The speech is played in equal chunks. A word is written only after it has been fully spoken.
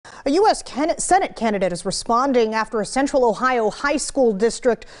A U.S. Senate candidate is responding after a Central Ohio high school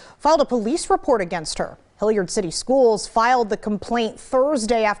district filed a police report against her. Hilliard City Schools filed the complaint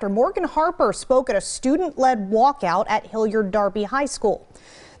Thursday after Morgan Harper spoke at a student-led walkout at Hilliard Darby High School.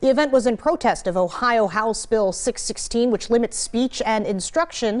 The event was in protest of Ohio House Bill 616, which limits speech and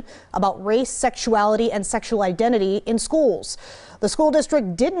instruction about race, sexuality, and sexual identity in schools. The school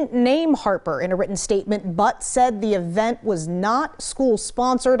district didn't name Harper in a written statement, but said the event was not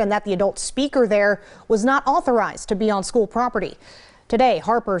school-sponsored and that the adult speaker there was not authorized to be on school property. Today,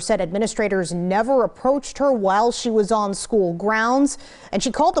 Harper said administrators never approached her while she was on school grounds, and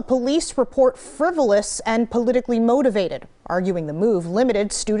she called the police report frivolous and politically motivated, arguing the move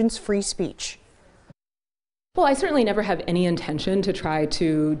limited students' free speech. Well, I certainly never have any intention to try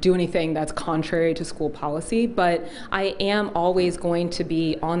to do anything that's contrary to school policy, but I am always going to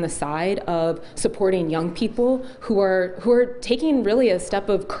be on the side of supporting young people who are taking really a step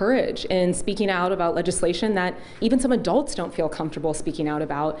of courage in speaking out about legislation that even some adults don't feel comfortable speaking out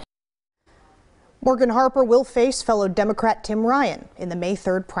about. Morgan Harper will face fellow Democrat Tim Ryan in the May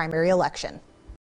 3rd primary election.